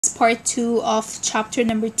Part 2 of chapter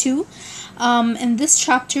number 2. In this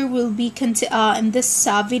chapter we'll be in this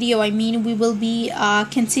video we will be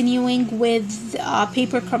continuing with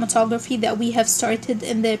paper chromatography that we have started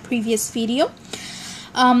in the previous video.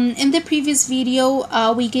 In the previous video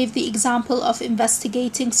we gave the example of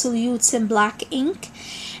investigating solutes in black ink,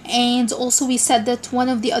 and also we said that one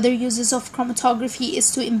of the other uses of chromatography is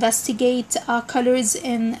to investigate colors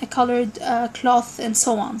in a colored cloth and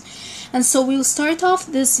so on. And so we'll start off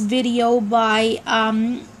this video by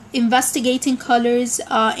investigating colors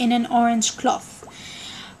in an orange cloth.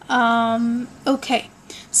 Okay,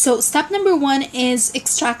 so step number 1 is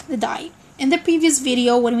extract the dye. In the previous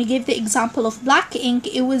video, when we gave the example of black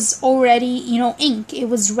ink, it was already, ink. It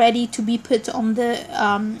was ready to be put on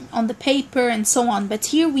the paper and so on. But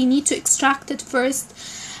here we need to extract it first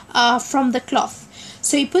from the cloth.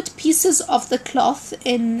 So you put pieces of the cloth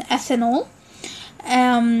in ethanol.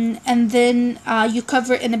 And then you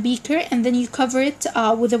cover it in a beaker, and then you cover it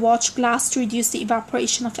with a watch glass to reduce the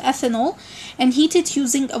evaporation of ethanol, and heat it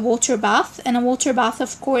using a water bath. And a water bath,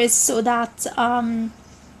 of course, so that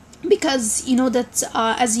because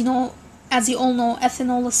as you all know,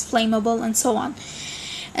 ethanol is flammable and so on.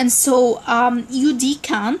 And so you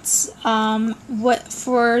decant.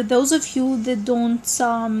 For those of you that don't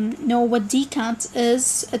know what decant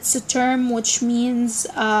is, it's a term which means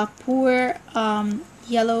pour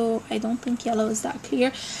yellow. I don't think yellow is that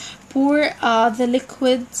clear. Pour the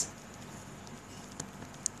liquid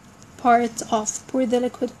part off. Pour the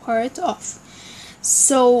liquid part off.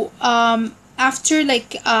 So after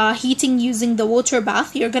heating using the water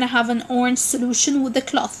bath, you're gonna have an orange solution with the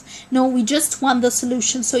cloth. No, we just want the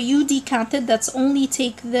solution, so you decant it. That's only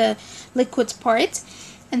take the liquid part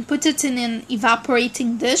and put it in an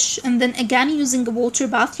evaporating dish, and then again using a water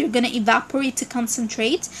bath, you're gonna evaporate to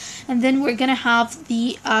concentrate, and then we're gonna have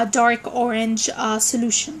the dark orange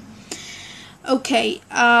solution. Okay,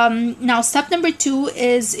 now step number 2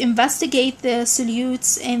 is investigate the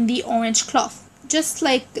solutes in the orange cloth. Just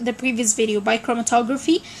like the previous video, by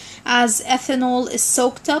chromatography, as ethanol is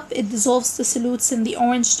soaked up, it dissolves the solutes in the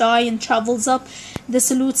orange dye and travels up. The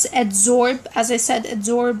solutes adsorb. As I said,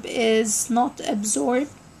 adsorb is not absorb.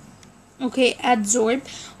 Okay, adsorb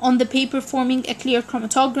on the paper, forming a clear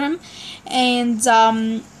chromatogram. And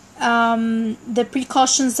the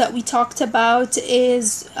precautions that we talked about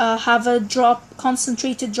is have a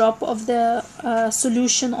concentrated drop of the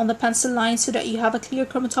solution on the pencil line so that you have a clear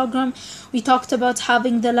chromatogram. We talked about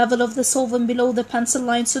having the level of the solvent below the pencil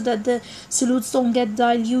line so that the solutes don't get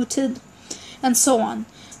diluted, and so on.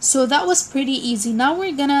 So that was pretty easy. Now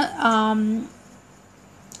we're gonna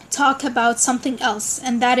talk about something else,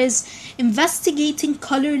 and that is investigating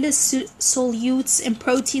colorless solutes in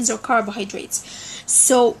proteins or carbohydrates.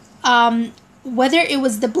 So whether it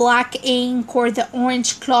was the black ink or the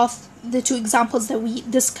orange cloth, the two examples that we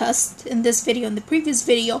discussed in this video and the previous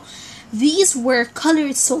video, these were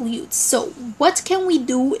colored solutes. So what can we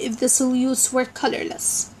do if the solutes were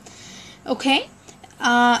colorless? Okay,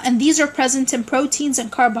 and these are present in proteins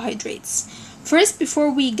and carbohydrates. First,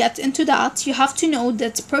 before we get into that, you have to know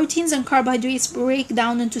that proteins and carbohydrates break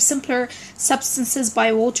down into simpler substances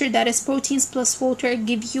by water. That is, proteins plus water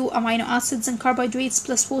give you amino acids, and carbohydrates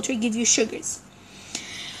plus water give you sugars.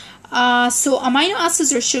 So amino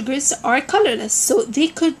acids or sugars are colorless, so they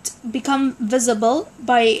could become visible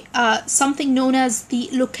by something known as the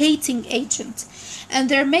locating agent. And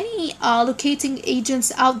there are many locating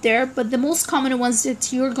agents out there, but the most common ones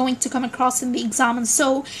that you're going to come across in the exam and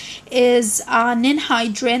so is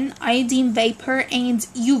ninhydrin, iodine vapor, and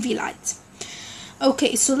UV light.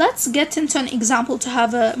 Okay, so let's get into an example to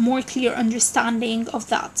have a more clear understanding of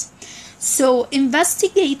that. So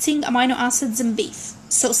investigating amino acids in beef.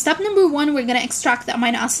 So step number 1, we're going to extract the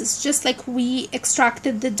amino acids. Just like we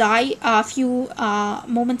extracted the dye a few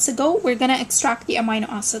moments ago, we're going to extract the amino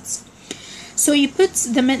acids. So you put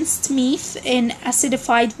the minced meat in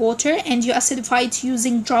acidified water, and you acidify it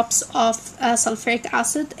using drops of sulfuric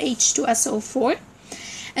acid, H2SO4,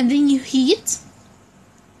 and then you heat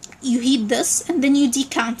this, and then you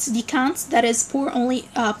decant, that is, pour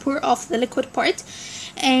off the liquid part,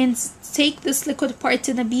 and take this liquid part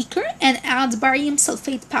in a beaker and add barium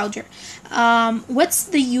sulfate powder. What's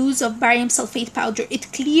the use of barium sulfate powder?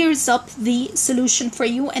 It clears up the solution for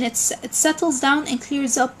you, and it settles down and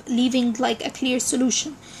clears up, leaving like a clear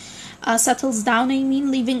solution.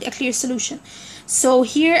 Leaving a clear solution. So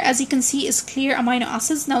here, as you can see, is clear amino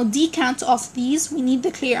acids. Now decant off these. We need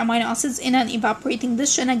the clear amino acids in an evaporating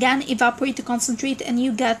dish, and again evaporate to concentrate, and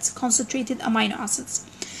you get concentrated amino acids.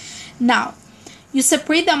 Now You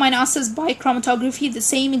separate the amino acids by chromatography, the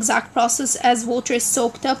same exact process as water is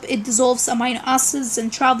soaked up. It dissolves amino acids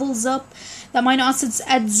and travels up. The amino acids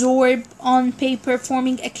adsorb on paper,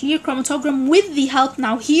 forming a clear chromatogram with the help,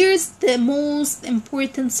 now here's the most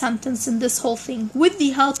important sentence in this whole thing, with the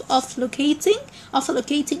help of a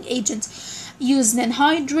locating agent. Use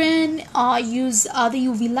anhydrine, use the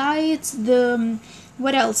UV light,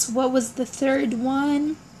 what else? What was the third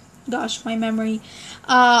one? Gosh, my memory.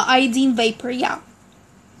 Iodine vapor, yeah.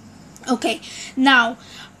 Okay, now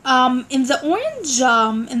in the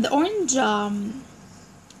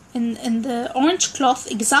orange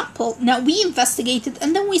cloth example, now we investigated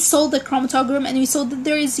and then we saw the chromatogram and we saw that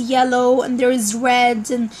there is yellow and there is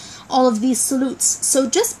red and all of these solutes. So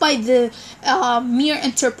just by the mere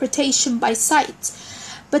interpretation by sight.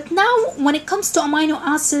 But now when it comes to amino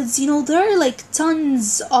acids, you know, there are like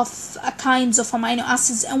tons of kinds of amino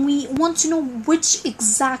acids, and we want to know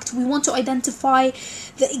we want to identify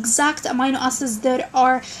the exact amino acids that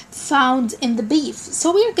are found in the beef.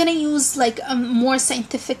 So we are going to use like a more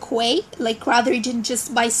scientific way, like rather than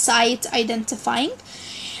just by sight identifying.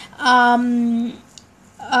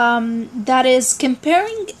 That is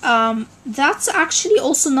comparing, that's actually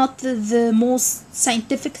also not the most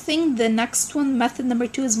scientific thing. The next one, method number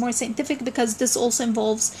 2, is more scientific because this also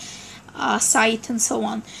involves sight and so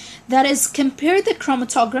on. That is, compare the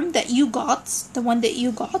chromatogram that you got, the one that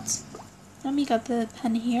you got. Let me get the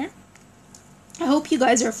pen here. I hope you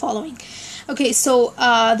guys are following. Okay, so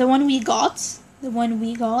the one we got,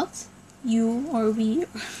 you or we,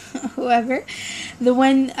 whoever, the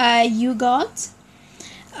one you got,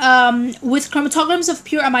 with chromatograms of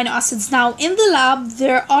pure amino acids. Now in the lab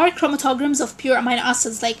there are chromatograms of pure amino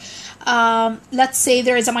acids, like let's say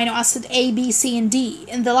there is amino acid A, B, C, and D.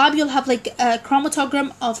 In the lab you'll have like a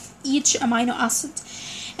chromatogram of each amino acid,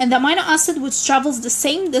 and the amino acid which travels the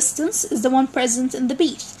same distance is the one present in the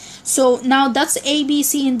beef. So now that's A, B,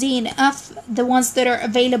 C, and D, and F, the ones that are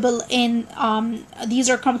available in, these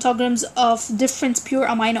are chromatograms of different pure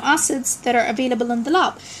amino acids that are available in the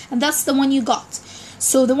lab, and that's the one you got.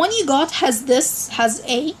 So the one you got has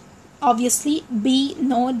A, obviously. B,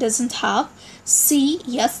 no, it doesn't have. C,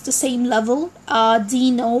 yes, the same level. D,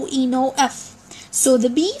 no. E, no. F. So the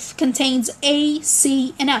beef contains A,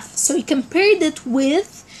 C, and F. So you compared it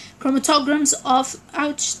with chromatograms of,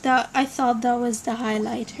 ouch, I thought that was the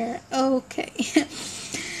highlighter. Okay.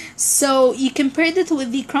 So you compared it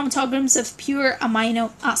with the chromatograms of pure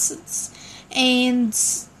amino acids. And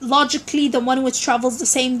logically, the one which travels the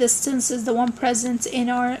same distance is the one present in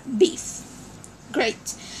our beef.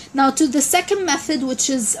 Great. Now to the second method, which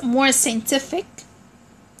is more scientific,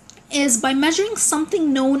 is by measuring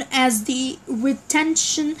something known as the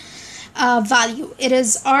retention value. It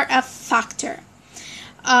is RF factor.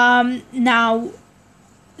 Now,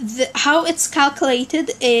 how it's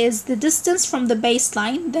calculated is the distance from the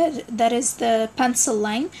baseline, that is the pencil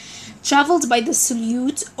line, traveled by the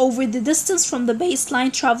solute over the distance from the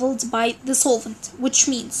baseline traveled by the solvent, which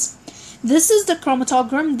means this is the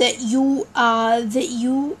chromatogram that you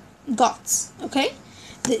got, okay,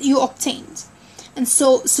 that you obtained. And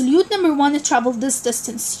so solute number 1, it traveled this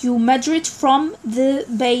distance. You measure it from the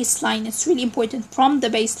baseline. It's really important, from the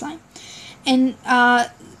baseline. And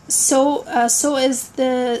so is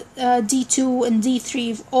the D2 and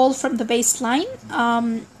D3, all from the baseline.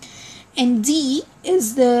 And D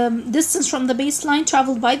is the distance from the baseline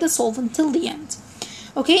traveled by the solvent till the end.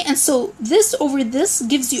 Okay, and so this over this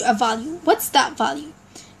gives you a value. What's that value?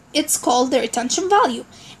 It's called the retention value.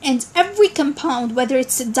 And every compound, whether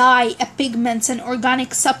it's a dye, a pigment, an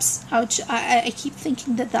organic substance, I keep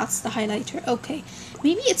thinking that that's the highlighter. Okay,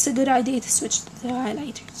 maybe it's a good idea to switch to the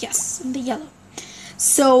highlighter. Yes, in the yellow.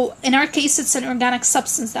 So in our case, it's an organic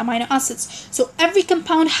substance, the amino acids. So every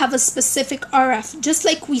compound have a specific RF. Just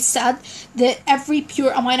like we said that every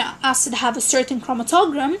pure amino acid have a certain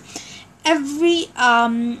chromatogram, every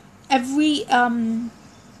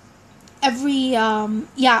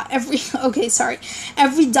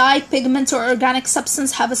dye, pigment, or organic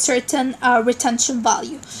substance have a certain retention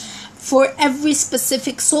value. For every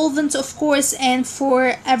specific solvent, of course, and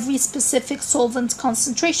for every specific solvent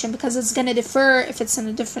concentration, because it's going to differ if it's in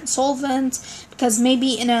a different solvent, because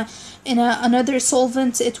maybe in another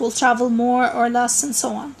solvent it will travel more or less, and so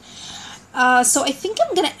on. So I think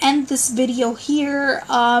I'm gonna end this video here.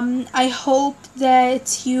 I hope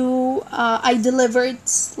that I delivered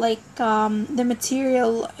the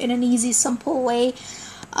material in an easy, simple way.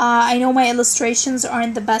 I know my illustrations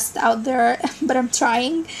aren't the best out there, but I'm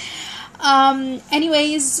trying.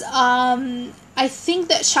 Anyways, I think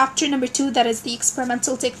that chapter number 2, that is the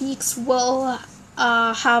experimental techniques, will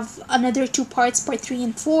have another 2 parts, part 3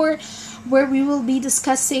 and 4. where we will be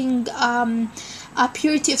discussing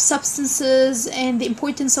purity of substances and the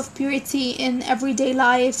importance of purity in everyday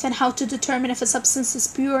life, and how to determine if a substance is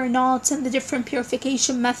pure or not, and the different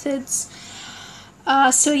purification methods.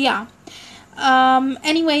 So yeah.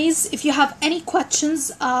 Anyways, if you have any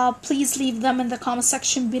questions, please leave them in the comment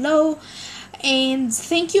section below. And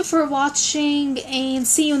thank you for watching, and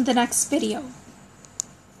see you in the next video.